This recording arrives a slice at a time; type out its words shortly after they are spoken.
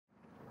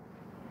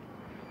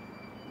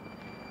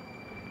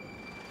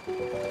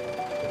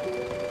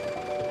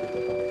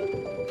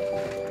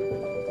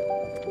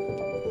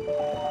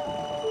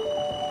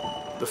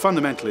The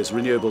fundamental is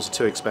renewables are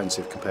too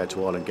expensive compared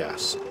to oil and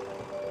gas.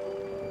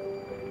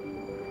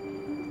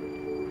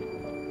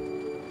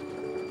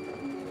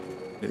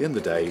 At the end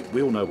of the day,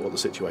 we all know what the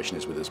situation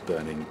is with us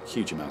burning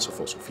huge amounts of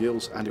fossil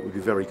fuels, and it would be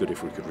very good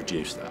if we could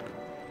reduce that.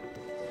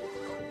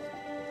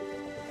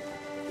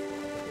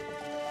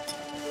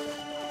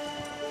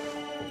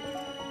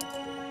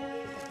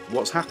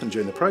 What's happened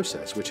during the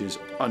process, which is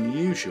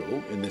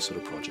unusual in this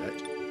sort of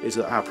project, is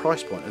that our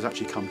price point has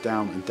actually come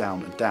down and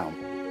down and down.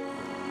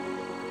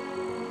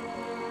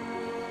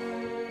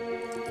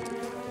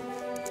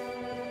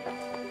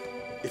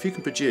 If you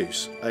can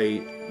produce a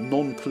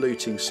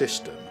non-polluting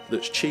system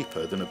that's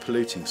cheaper than a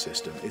polluting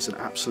system, it's an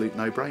absolute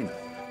no-brainer.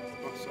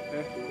 What's up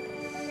here?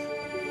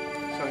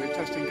 So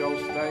testing goals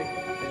today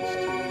is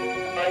to...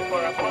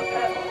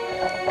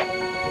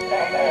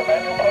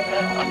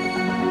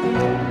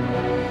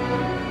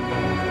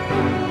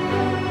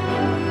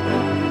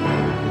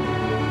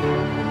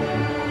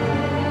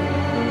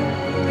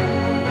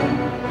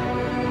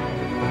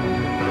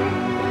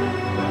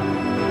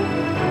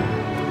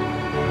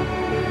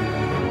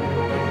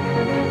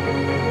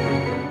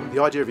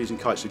 The idea of using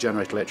kites to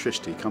generate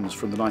electricity comes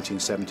from the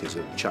 1970s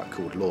of a chap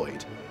called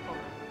Lloyd.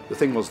 The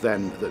thing was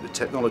then that the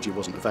technology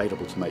wasn't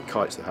available to make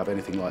kites that have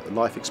anything like the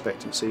life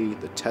expectancy,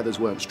 the tethers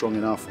weren't strong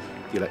enough,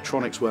 the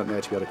electronics weren't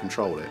there to be able to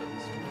control it.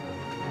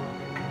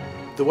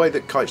 The way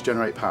that kites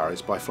generate power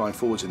is by flying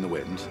forwards in the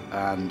wind,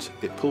 and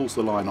it pulls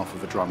the line off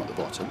of a drum at the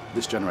bottom.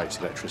 This generates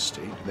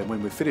electricity. Then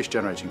when we've finished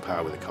generating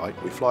power with a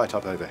kite, we fly it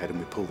up overhead and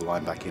we pull the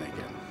line back in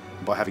again.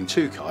 And by having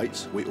two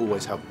kites, we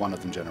always have one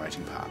of them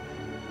generating power.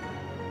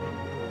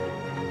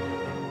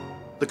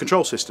 The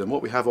control system,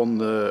 what we have on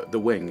the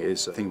wing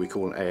is a thing we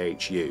call an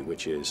AHU,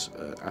 which is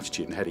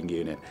attitude and heading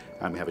unit,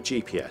 and we have a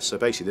GPS. So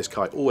basically this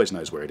kite always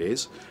knows where it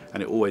is,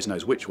 and it always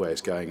knows which way it's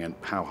going and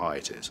how high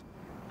it is.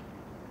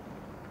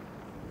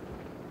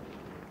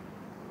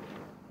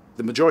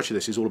 The majority of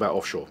this is all about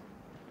offshore.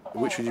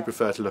 Which would you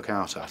prefer to look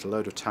out at? A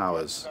load of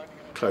towers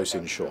close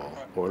inshore,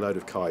 or a load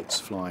of kites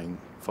flying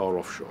far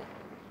offshore?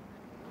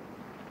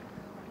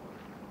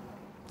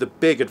 The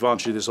big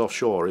advantage of this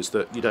offshore is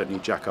that you don't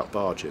need jack-up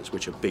barges,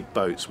 which are big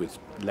boats with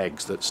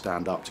legs that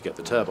stand up to get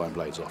the turbine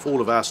blades off.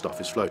 All of our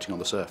stuff is floating on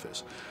the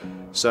surface.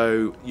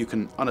 So you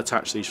can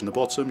unattach these from the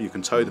bottom, you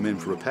can tow them in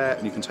for repair,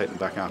 and you can take them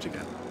back out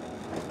again.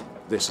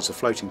 This is a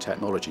floating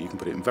technology. You can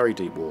put it in very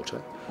deep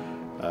water.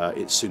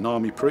 It's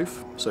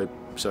tsunami-proof, so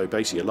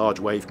basically a large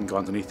wave can go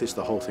underneath this,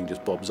 the whole thing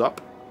just bobs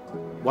up.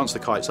 Once the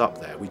kite's up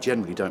there, we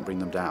generally don't bring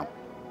them down.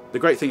 The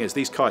great thing is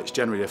these kites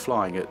generally are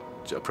flying at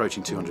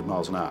approaching 200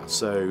 miles an hour,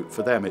 so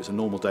for them it's a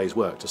normal day's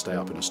work to stay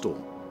up in a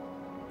storm.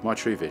 My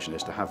true vision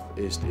is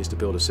to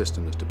build a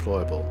system that's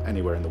deployable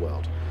anywhere in the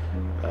world.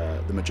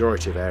 The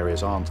majority of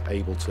areas aren't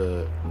able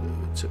to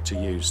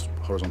use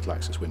horizontal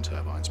axis wind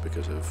turbines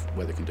because of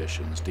weather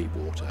conditions, deep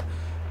water.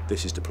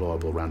 This is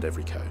deployable around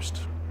every coast.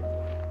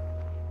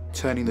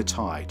 Turning the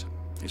tide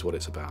is what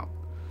it's about.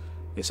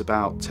 It's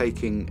about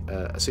taking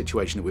a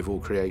situation that we've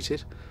all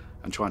created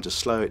and trying to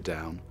slow it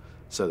down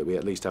so that we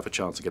at least have a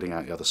chance of getting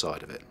out the other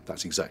side of it.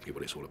 That's exactly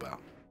what it's all about.